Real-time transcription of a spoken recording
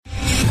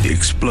The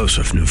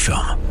explosive new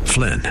film,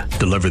 Flynn,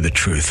 deliver the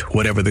truth,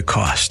 whatever the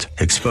cost,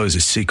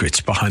 exposes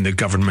secrets behind the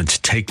government's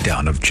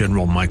takedown of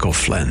General Michael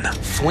Flynn.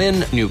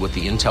 Flynn knew what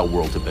the intel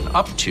world had been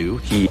up to.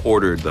 He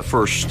ordered the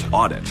first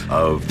audit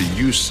of the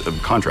use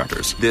of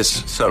contractors.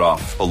 This set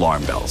off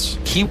alarm bells.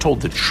 He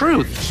told the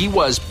truth. He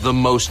was the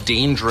most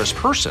dangerous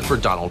person for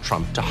Donald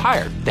Trump to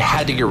hire. They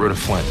had to get rid of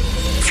Flynn.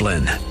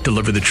 Flynn,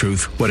 deliver the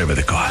truth, whatever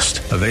the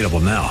cost. Available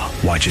now.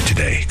 Watch it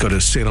today. Go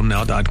to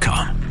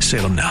salemnow.com.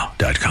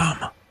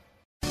 salemnow.com.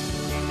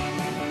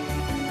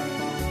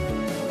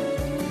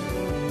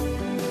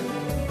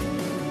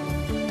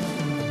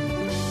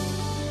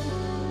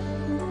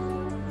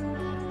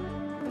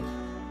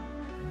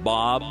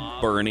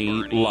 Bob Burney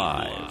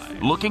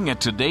Live. Looking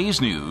at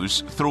today's news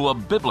through a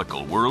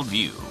biblical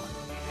worldview.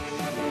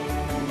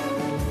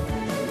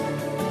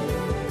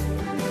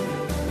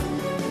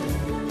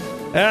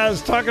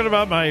 As talking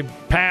about my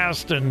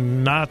past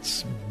in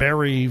Knott's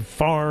Berry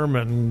Farm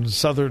in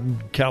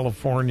Southern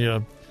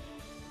California,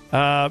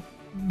 but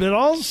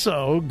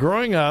also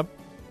growing up,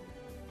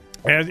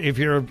 and if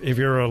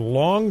you're a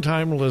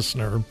long-time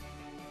listener,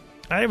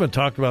 I haven't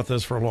talked about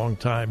this for a long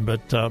time,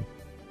 but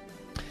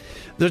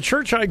the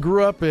church I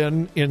grew up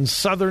in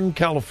Southern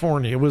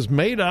California was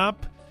made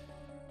up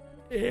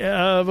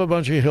of a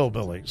bunch of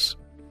hillbillies.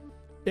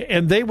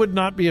 And they would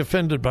not be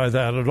offended by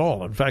that at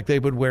all. In fact, they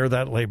would wear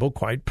that label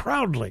quite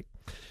proudly.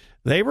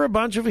 They were a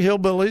bunch of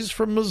hillbillies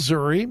from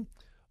Missouri,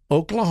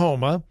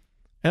 Oklahoma,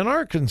 and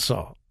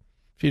Arkansas.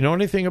 If you know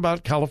anything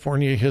about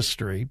California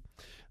history,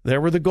 there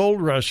were the gold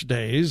rush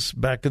days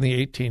back in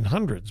the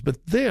 1800s.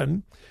 But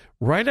then,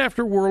 right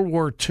after World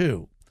War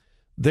II,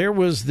 there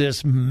was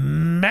this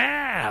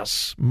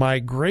mass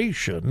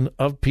migration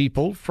of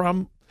people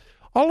from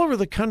all over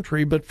the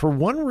country, but for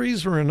one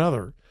reason or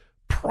another,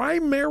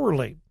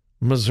 primarily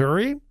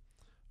Missouri,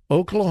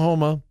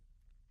 Oklahoma,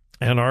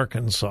 and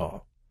Arkansas.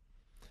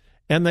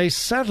 And they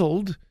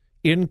settled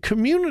in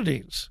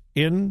communities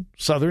in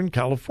Southern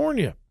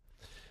California.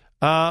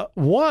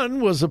 One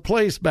was a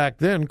place back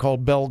then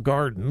called Bell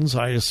Gardens.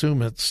 I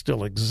assume it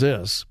still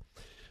exists.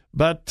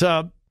 But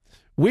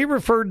we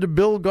referred to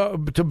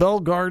Bell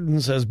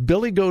Gardens as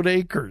Billy Goat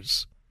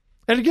Acres.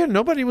 And again,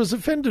 nobody was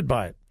offended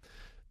by it.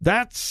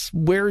 That's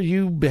where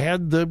you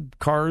had the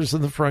cars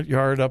in the front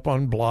yard up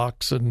on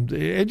blocks. And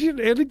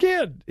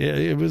again,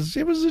 it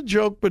was a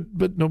joke,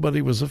 but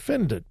nobody was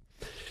offended.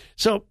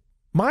 So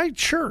my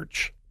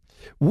church,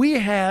 we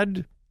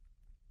had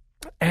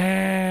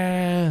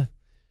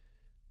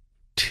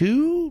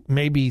 2,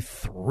 maybe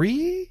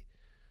 3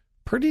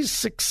 pretty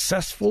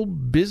successful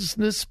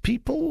business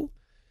people.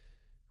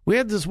 We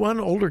had this one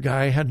older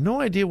guy, had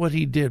no idea what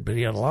he did, but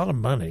he had a lot of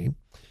money.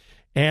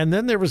 And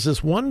then there was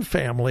this one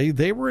family,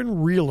 they were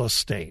in real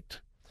estate,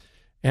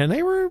 and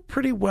they were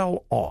pretty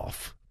well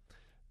off.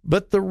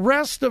 But the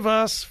rest of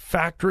us,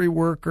 factory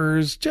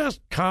workers,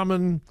 just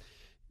common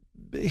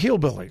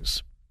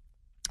hillbillies.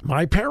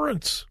 My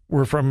parents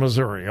were from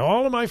Missouri.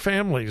 All of my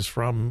family's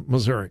from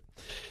Missouri.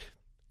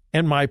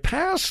 And my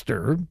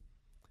pastor,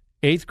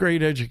 8th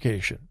grade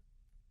education,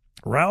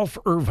 Ralph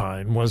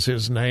Irvine was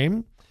his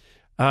name.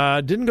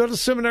 Didn't go to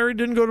seminary,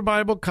 didn't go to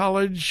Bible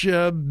college,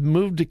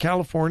 moved to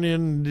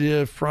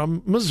California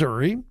from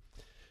Missouri.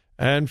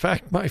 In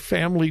fact, my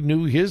family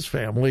knew his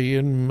family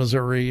in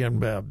Missouri,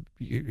 and,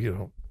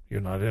 you're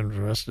not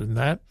interested in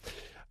that.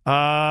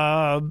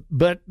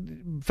 But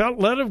felt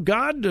led of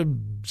God to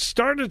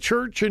start a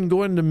church and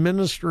go into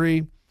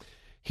ministry.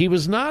 He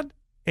was not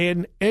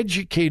an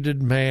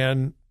educated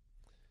man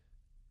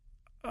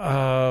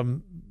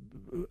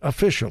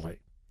officially,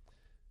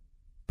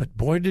 but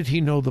boy, did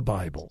he know the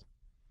Bible.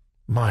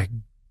 My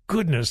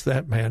goodness,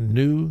 that man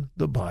knew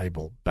the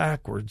Bible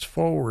backwards,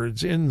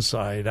 forwards,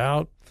 inside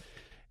out.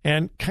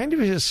 And kind of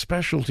his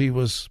specialty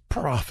was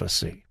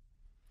prophecy.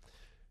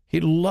 He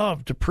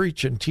loved to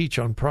preach and teach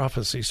on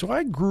prophecy. So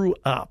I grew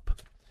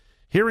up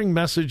hearing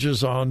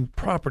messages on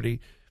prophecy.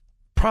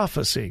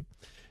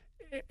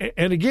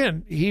 And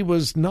again, he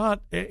was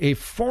not a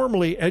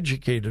formally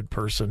educated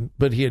person,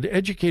 but he had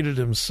educated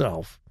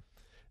himself,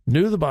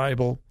 knew the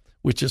Bible,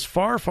 which is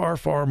far, far,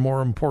 far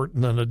more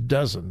important than a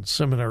dozen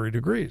seminary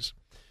degrees.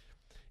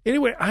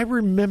 Anyway, I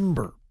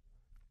remember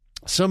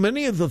so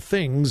many of the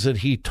things that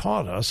he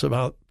taught us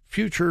about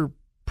future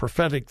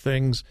prophetic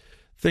things,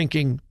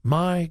 thinking,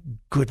 my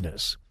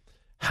goodness,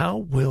 how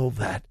will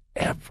that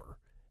ever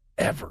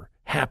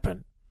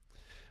happen?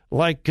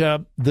 Like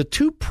the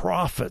 2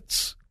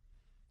 prophets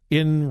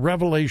in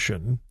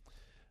Revelation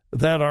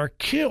that are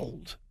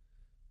killed,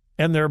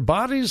 and their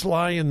bodies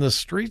lie in the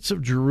streets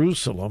of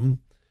Jerusalem,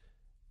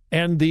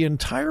 and the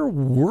entire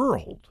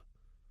world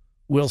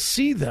will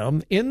see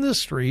them in the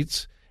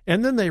streets,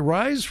 and then they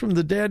rise from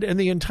the dead, and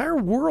the entire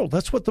world,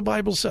 that's what the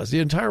Bible says,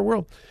 the entire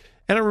world.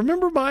 And I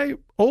remember my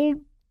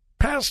old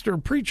pastor,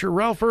 preacher,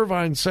 Ralph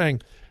Irvine,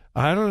 saying,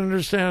 I don't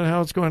understand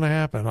how it's going to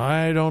happen.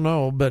 I don't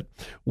know. But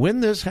when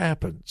this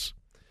happens,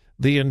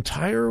 the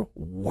entire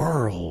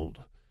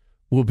world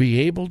will be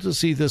able to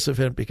see this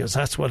event, because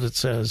that's what it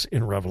says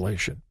in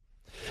Revelation.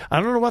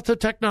 I don't know what the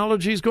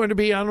technology is going to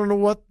be. I don't know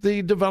what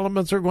the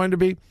developments are going to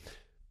be.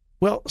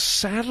 Well,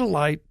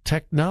 satellite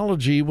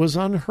technology was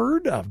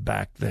unheard of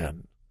back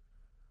then.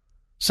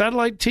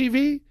 Satellite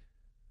TV,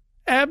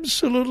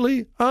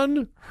 absolutely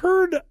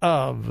unheard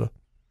of.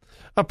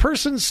 A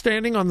person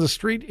standing on the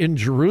street in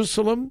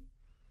Jerusalem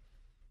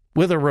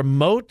with a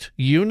remote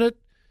unit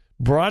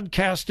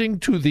broadcasting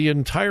to the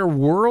entire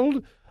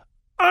world,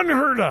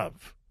 unheard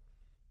of.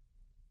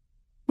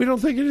 We don't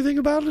think anything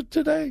about it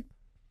today.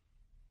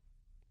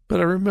 But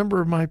I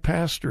remember my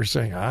pastor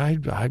saying, I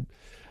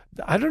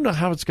don't know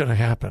how it's going to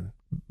happen,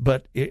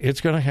 but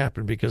it's going to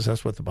happen because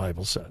that's what the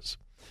Bible says.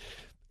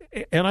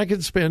 And I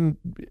could spend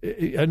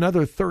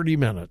another 30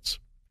 minutes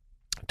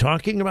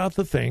talking about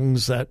the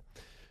things that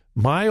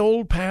my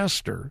old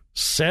pastor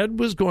said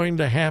was going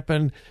to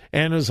happen,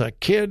 and as a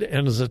kid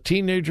and as a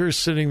teenager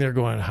sitting there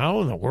going,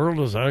 how in the world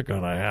is that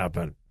going to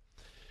happen?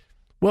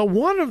 Well,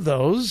 one of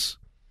those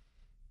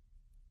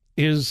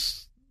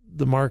is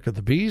the mark of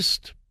the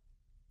beast,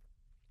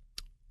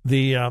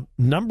 the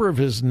number of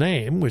his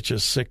name, which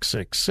is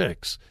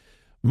 666.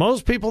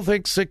 Most people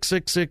think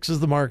 666 is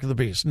the mark of the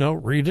beast. No,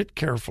 read it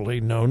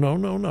carefully. No.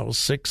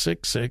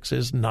 666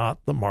 is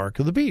not the mark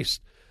of the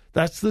beast.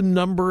 That's the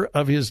number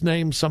of his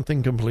name,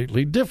 something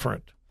completely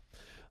different.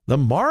 The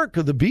mark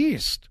of the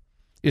beast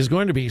is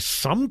going to be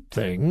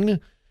something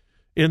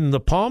in the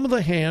palm of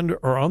the hand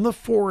or on the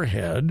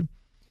forehead,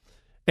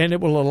 and it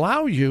will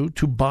allow you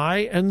to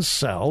buy and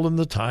sell, and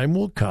the time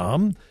will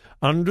come.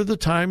 Under the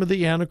time of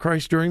the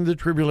Antichrist during the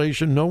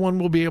tribulation, no one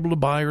will be able to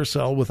buy or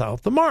sell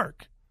without the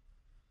mark.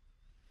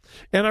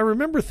 And I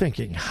remember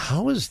thinking,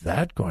 how is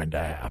that going to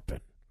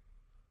happen?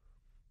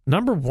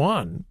 Number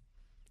one,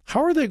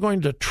 how are they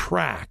going to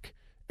track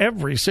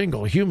every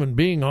single human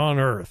being on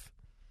Earth?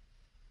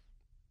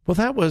 Well,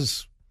 that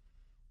was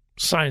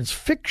science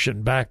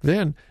fiction back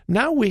then.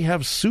 Now we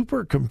have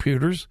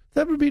supercomputers.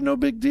 That would be no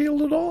big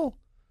deal at all.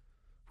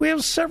 We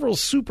have several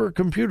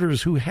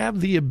supercomputers who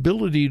have the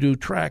ability to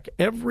track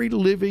every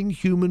living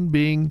human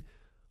being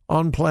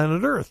on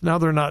planet Earth. Now,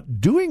 they're not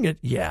doing it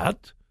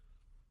yet,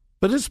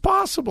 but it's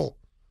possible.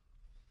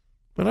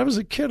 When I was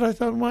a kid, I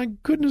thought, my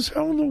goodness,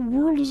 how in the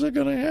world is that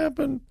going to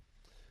happen?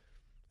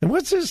 And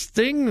what's this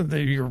thing,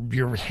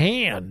 your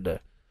hand?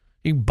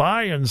 You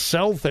buy and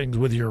sell things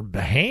with your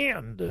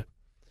hand.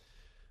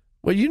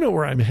 Well, you know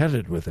where I'm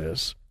headed with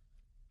this.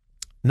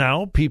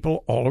 Now,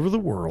 people all over the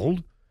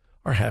world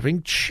are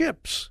having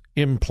chips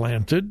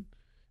implanted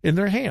in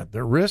their hand,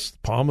 their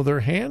wrist, palm of their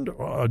hand,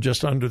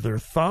 just under their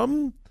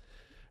thumb.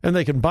 And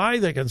they can buy,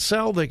 they can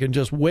sell, they can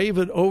just wave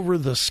it over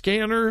the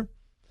scanner.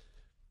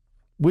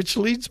 Which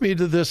leads me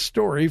to this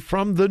story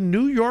from the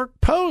New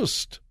York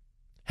Post.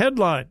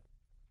 Headline: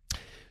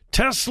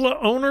 Tesla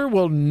owner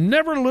will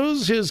never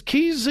lose his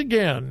keys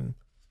again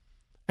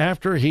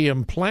after he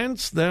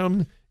implants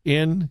them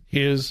in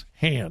his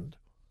hand.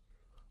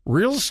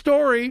 Real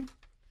story.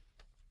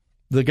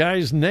 The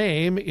guy's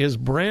name is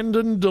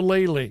Brandon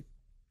Delaley.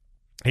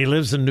 He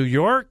lives in New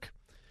York.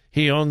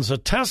 He owns a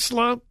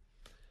Tesla.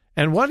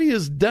 And what he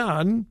has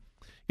done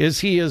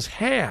is he has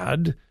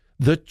had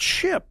the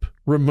chip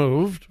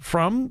removed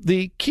from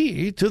the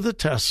key to the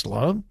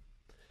Tesla,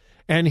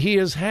 and he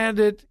has had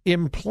it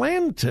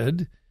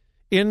implanted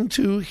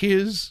into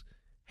his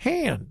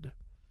hand.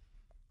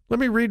 Let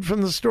me read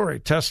from the story.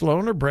 Tesla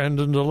owner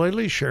Brandon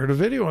Delaley shared a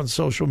video on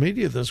social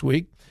media this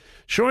week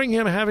showing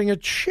him having a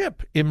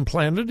chip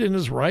implanted in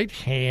his right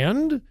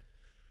hand.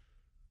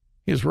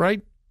 His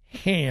right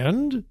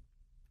hand.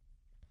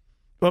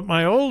 But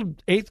my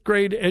old 8th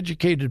grade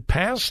educated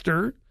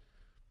pastor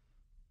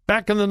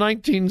back in the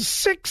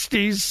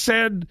 1960s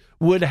said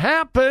would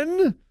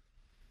happen.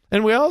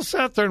 And we all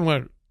sat there and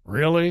went,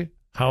 really?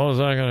 How is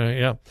that going to,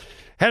 yeah.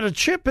 Had a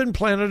chip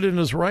implanted in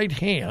his right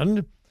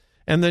hand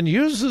and then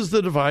uses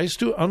the device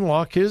to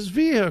unlock his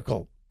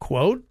vehicle.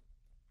 Quote,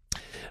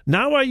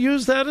 now I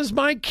use that as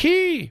my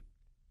key.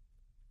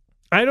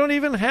 I don't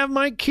even have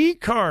my key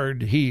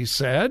card, he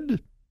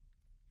said.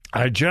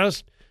 I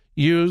just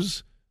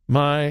use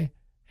my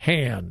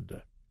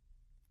hand.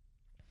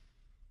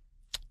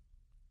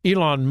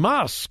 Elon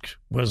Musk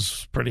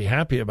was pretty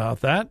happy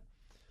about that.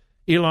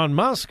 Elon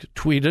Musk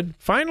tweeted,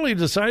 finally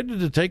decided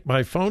to take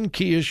my phone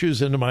key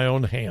issues into my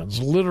own hands.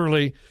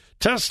 Literally,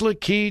 Tesla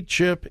key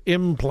chip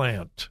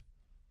implant.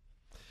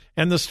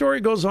 And the story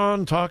goes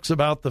on, talks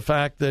about the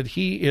fact that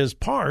he is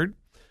part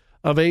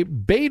of a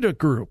beta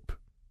group.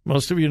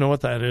 Most of you know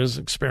what that is,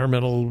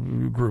 experimental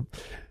group.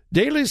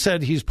 Daley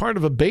said he's part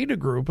of a beta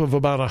group of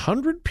about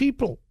 100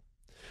 people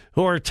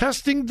who are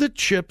testing the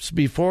chips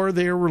before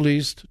they are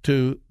released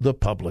to the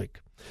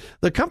public.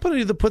 The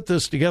company that put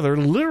this together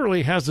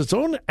literally has its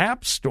own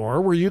app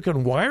store where you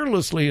can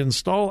wirelessly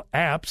install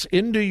apps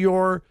into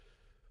your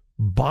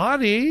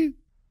body.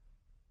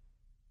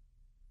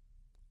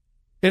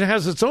 It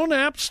has its own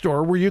app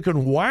store where you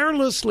can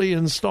wirelessly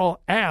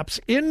install apps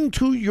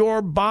into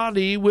your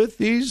body with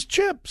these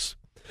chips.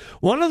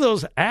 One of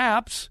those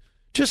apps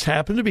just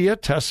happened to be a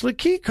Tesla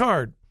key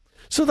card.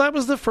 So that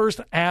was the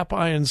first app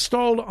I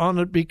installed on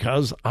it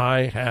because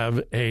I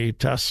have a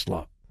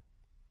Tesla.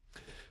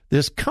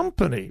 This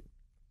company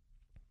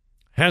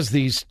has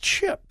these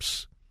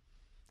chips,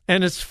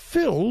 and it's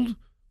filled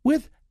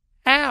with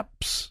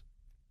apps,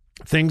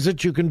 things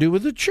that you can do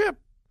with a chip,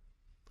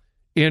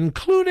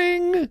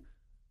 including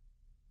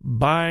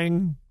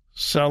buying,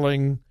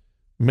 selling,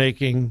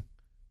 making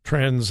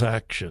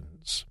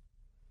transactions.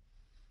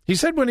 He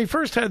said when he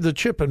first had the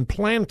chip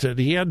implanted,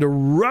 he had to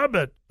rub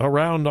it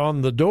around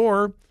on the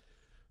door,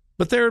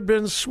 but there had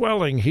been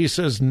swelling. He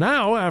says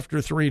now,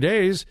 after 3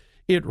 days,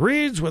 it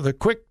reads with a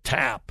quick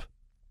tap.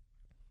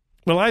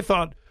 Well, I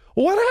thought,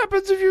 what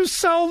happens if you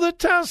sell the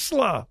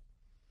Tesla?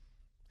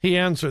 He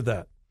answered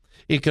that.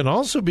 It can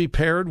also be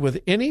paired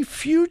with any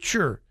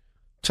future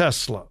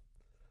Tesla.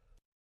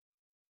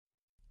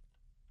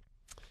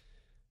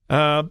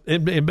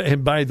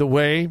 And by the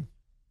way,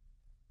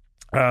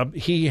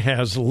 he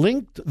has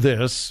linked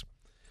this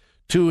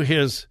to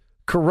his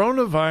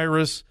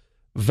coronavirus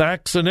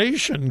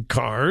vaccination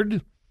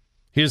card,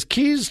 his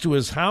keys to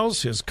his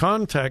house, his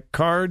contact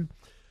card,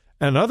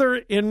 and other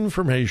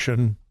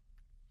information,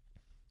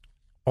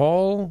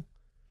 all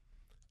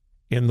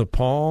in the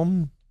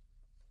palm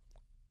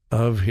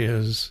of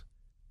his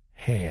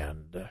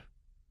hand.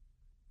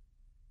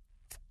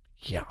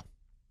 Yeah.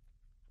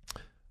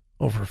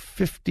 Over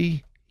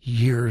 50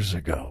 years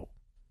ago,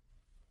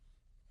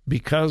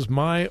 because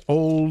my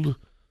old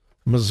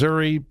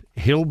Missouri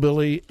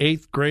hillbilly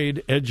 8th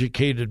grade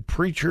educated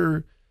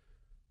preacher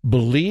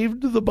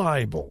believed the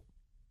Bible.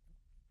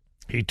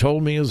 He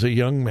told me as a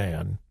young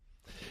man,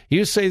 he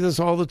used to say this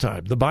all the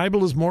time, the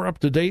Bible is more up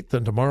to date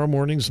than tomorrow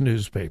morning's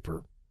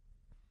newspaper.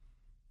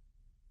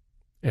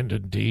 And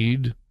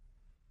indeed,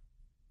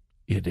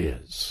 it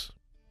is.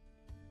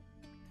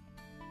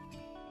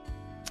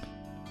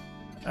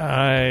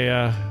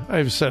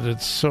 I've said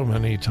it so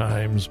many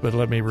times, but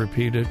let me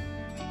repeat it.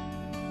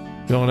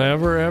 Don't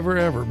ever, ever,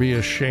 ever be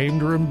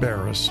ashamed or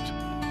embarrassed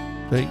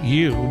that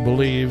you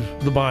believe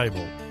the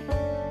Bible.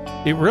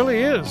 It really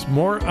is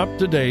more up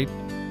to date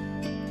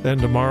than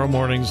tomorrow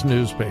morning's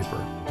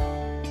newspaper.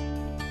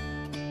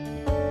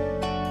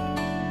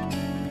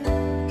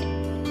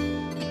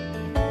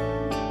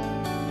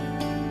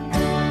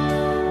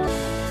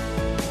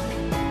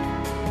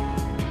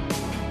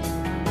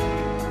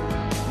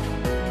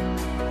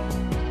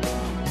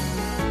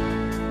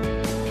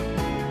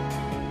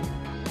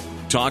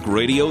 Talk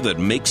radio that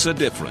makes a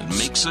difference.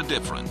 Makes a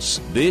difference.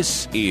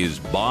 This is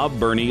Bob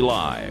Burney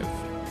Live.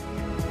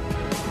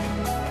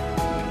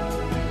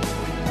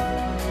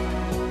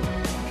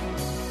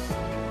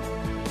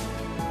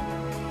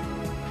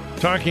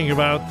 Talking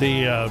about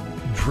the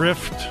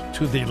drift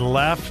to the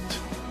left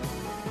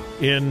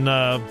in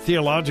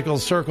theological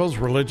circles,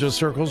 religious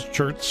circles,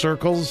 church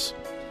circles.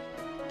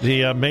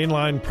 The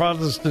mainline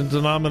Protestant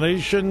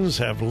denominations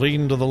have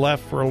leaned to the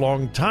left for a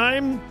long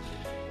time.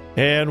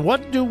 And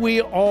what do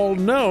we all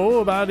know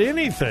about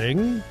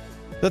anything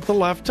that the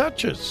left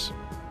touches?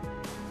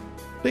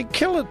 They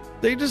kill it.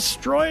 They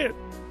destroy it.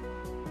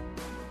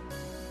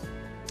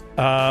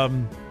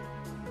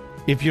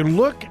 If you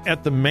look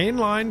at the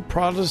mainline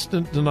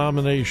Protestant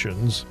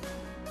denominations,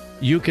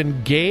 you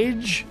can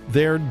gauge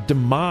their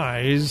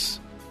demise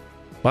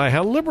by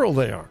how liberal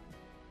they are.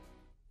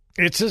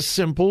 It's a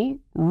simple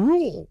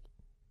rule.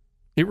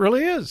 It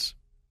really is.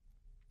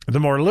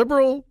 The more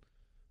liberal,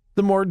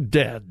 the more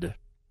dead.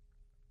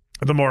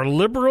 The more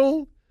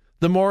liberal,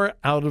 the more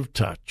out of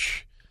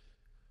touch.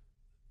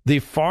 The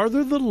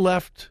farther the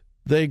left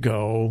they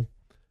go,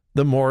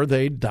 the more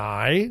they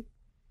die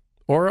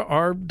or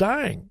are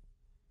dying.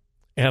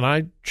 And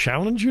I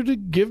challenge you to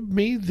give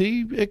me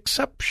the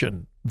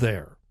exception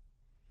there.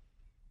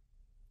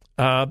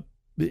 And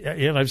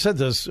I've said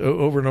this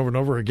over and over and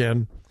over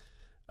again.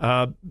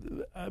 Of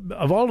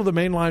all of the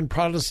mainline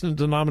Protestant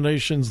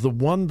denominations, the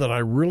one that I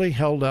really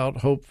held out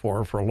hope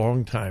for a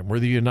long time were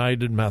the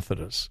United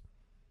Methodists.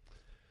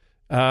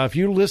 If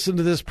you listened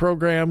to this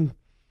program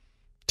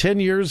 10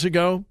 years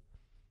ago,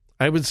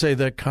 I would say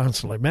that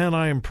constantly. Man,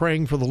 I am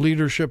praying for the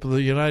leadership of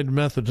the United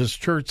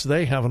Methodist Church.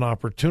 They have an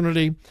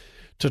opportunity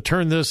to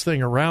turn this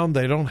thing around.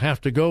 They don't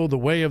have to go the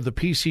way of the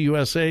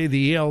PCUSA,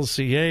 the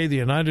ELCA, the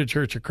United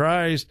Church of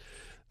Christ.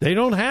 They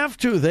don't have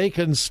to. They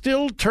can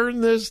still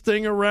turn this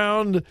thing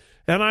around,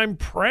 and I'm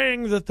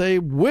praying that they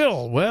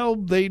will. Well,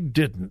 they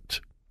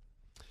didn't.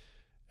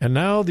 And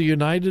now the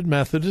United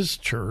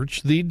Methodist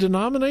Church, the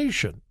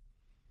denomination,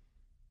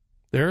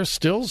 there are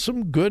still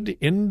some good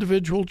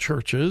individual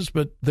churches,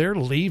 but they're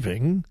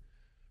leaving,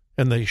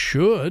 and they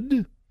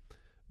should.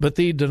 But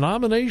the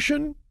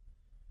denomination,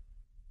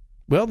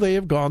 well, they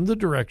have gone the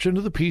direction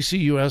of the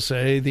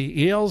PCUSA,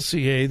 the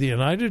ELCA, the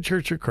United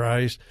Church of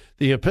Christ,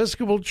 the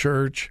Episcopal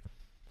Church.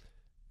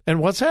 And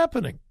what's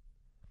happening?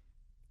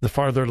 The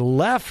farther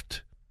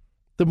left,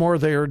 the more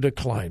they are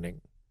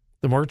declining.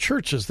 The more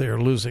churches they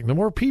are losing, the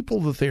more people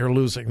that they are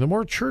losing, the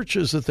more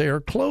churches that they are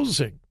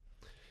closing.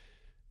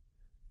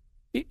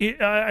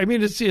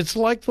 It's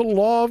like the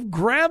law of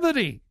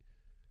gravity.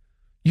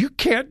 You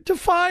can't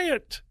defy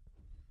it.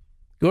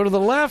 Go to the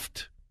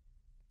left,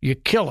 you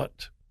kill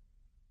it.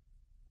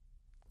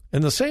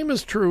 And the same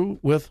is true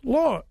with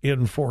law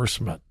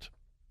enforcement.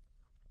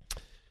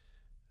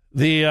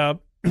 The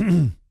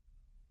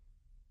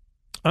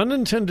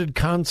unintended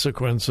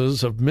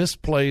consequences of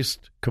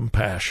misplaced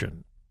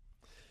compassion.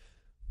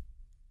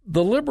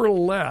 The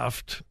liberal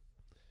left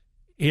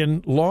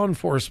in law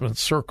enforcement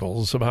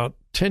circles about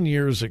 10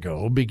 years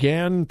ago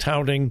began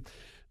touting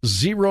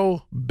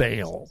zero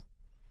bail.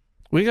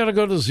 We got to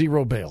go to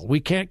zero bail. We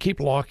can't keep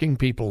locking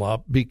people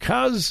up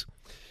because,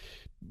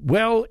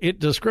 well, it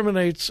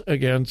discriminates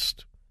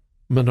against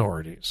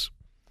minorities.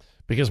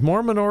 Because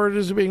more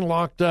minorities are being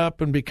locked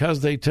up, and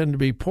because they tend to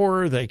be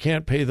poorer, they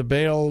can't pay the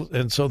bail,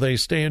 and so they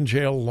stay in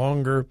jail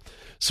longer.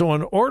 So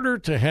in order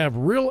to have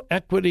real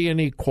equity and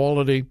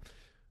equality,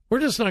 we're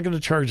just not going to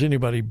charge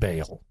anybody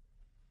bail.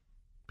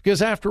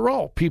 Because after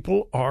all,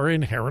 people are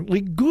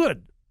inherently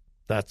good.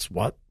 That's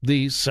what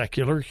the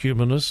secular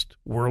humanist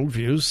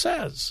worldview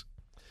says.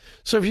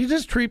 So if you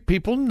just treat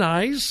people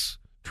nice,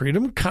 treat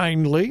them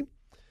kindly,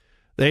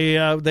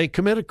 they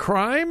commit a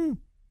crime,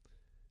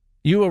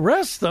 you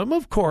arrest them,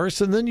 of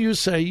course, and then you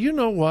say, you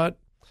know what,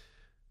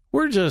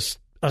 we're just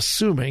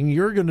assuming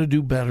you're going to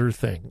do better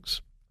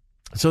things.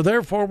 So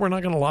therefore, we're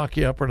not going to lock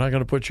you up. We're not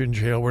going to put you in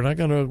jail. We're not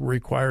going to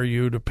require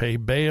you to pay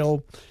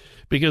bail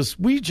because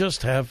we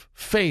just have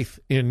faith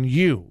in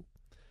you.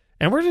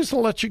 And we're just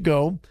going to let you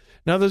go.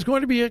 Now, there's going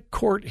to be a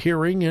court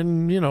hearing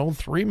in,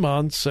 3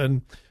 months,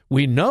 and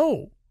we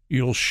know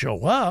you'll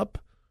show up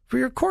for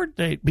your court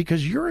date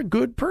because you're a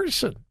good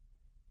person.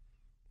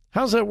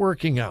 How's that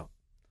working out?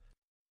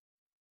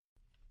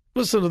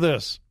 Listen to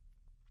this.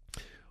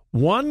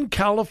 One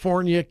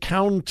California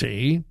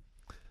county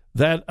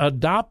that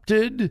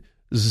adopted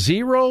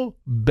zero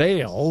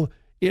bail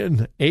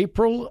in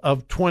April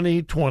of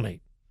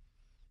 2020.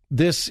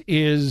 This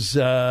is,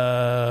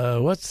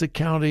 what's the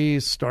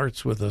county?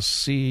 Starts with a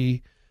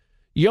C.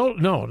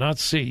 No, not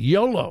C.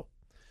 Yolo.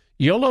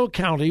 Yolo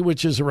County,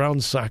 which is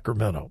around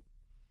Sacramento.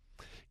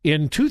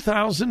 In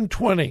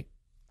 2020,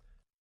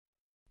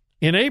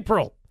 in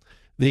April,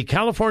 the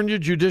California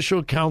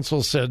Judicial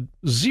Council said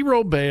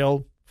zero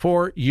bail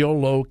for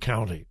Yolo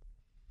County.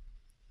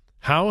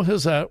 How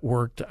has that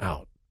worked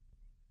out?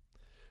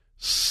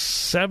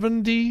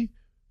 70%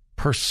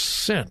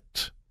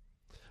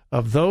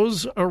 of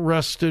those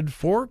arrested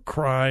for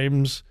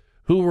crimes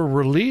who were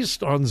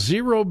released on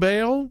zero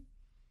bail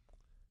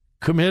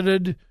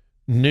committed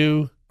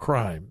new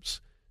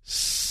crimes.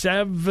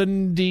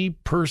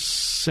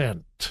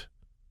 70%.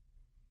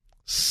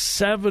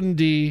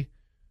 70%.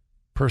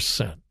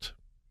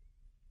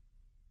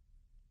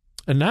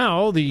 And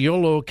now the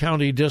Yolo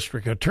County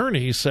District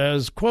Attorney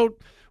says,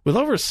 quote, with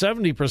over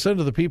 70%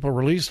 of the people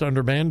released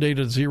under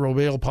mandated zero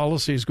bail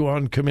policies go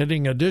on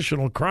committing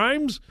additional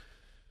crimes,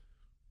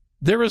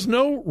 there is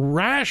no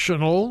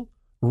rational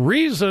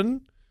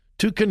reason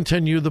to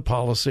continue the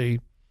policy.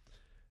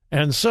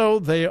 And so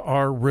they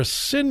are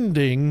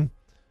rescinding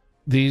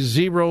the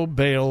zero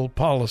bail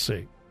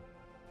policy.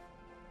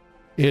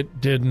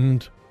 It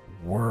didn't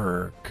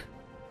work.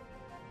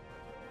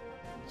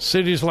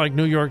 Cities like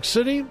New York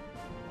City,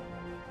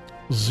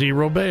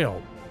 zero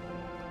bail.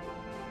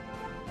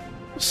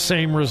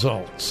 Same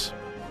results.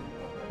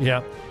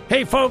 Yeah.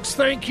 Hey, folks,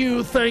 thank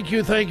you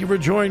for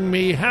joining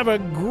me. Have a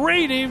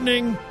great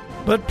evening,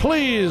 but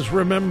please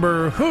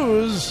remember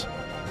whose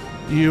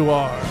you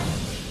are.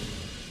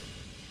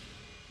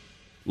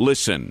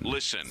 Listen.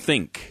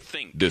 Think.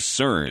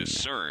 Discern.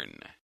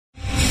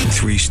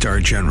 3-star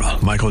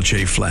General Michael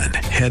J. Flynn,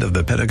 head of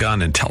the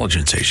Pentagon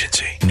Intelligence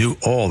Agency, knew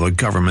all the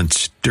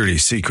government's dirty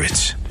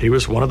secrets. He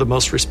was one of the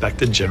most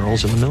respected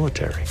generals in the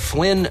military.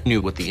 Flynn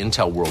knew what the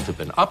intel world had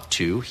been up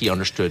to. He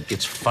understood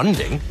its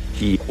funding.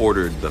 He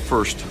ordered the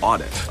first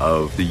audit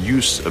of the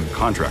use of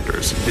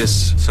contractors.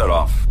 This set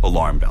off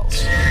alarm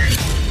bells.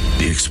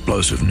 The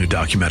explosive new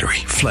documentary,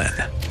 Flynn,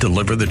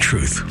 Deliver the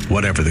Truth,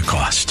 Whatever the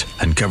Cost,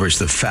 uncovers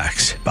the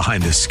facts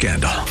behind this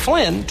scandal.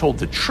 Flynn told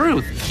the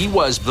truth. He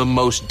was the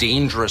most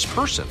dangerous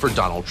person for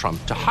Donald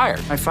Trump to hire.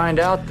 I find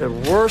out the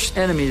worst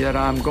enemy that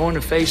I'm going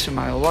to face in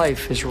my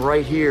life is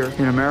right here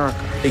in America.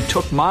 They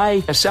took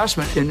my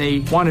assessment and they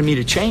wanted me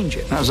to change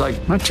it. And I was like,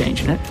 I'm not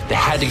changing it. They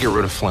had to get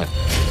rid of Flynn.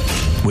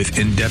 With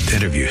in-depth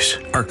interviews,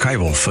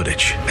 archival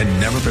footage,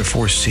 and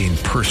never-before-seen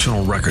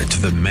personal records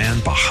of the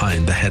man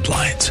behind the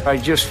headlines. I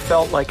just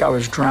felt like I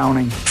was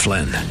drowning.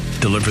 Flynn,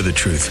 Deliver the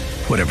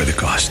Truth, Whatever the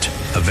Cost.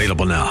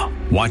 Available now.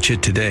 Watch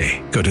it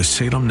today. Go to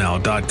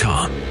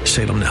salemnow.com.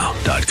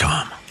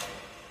 salemnow.com.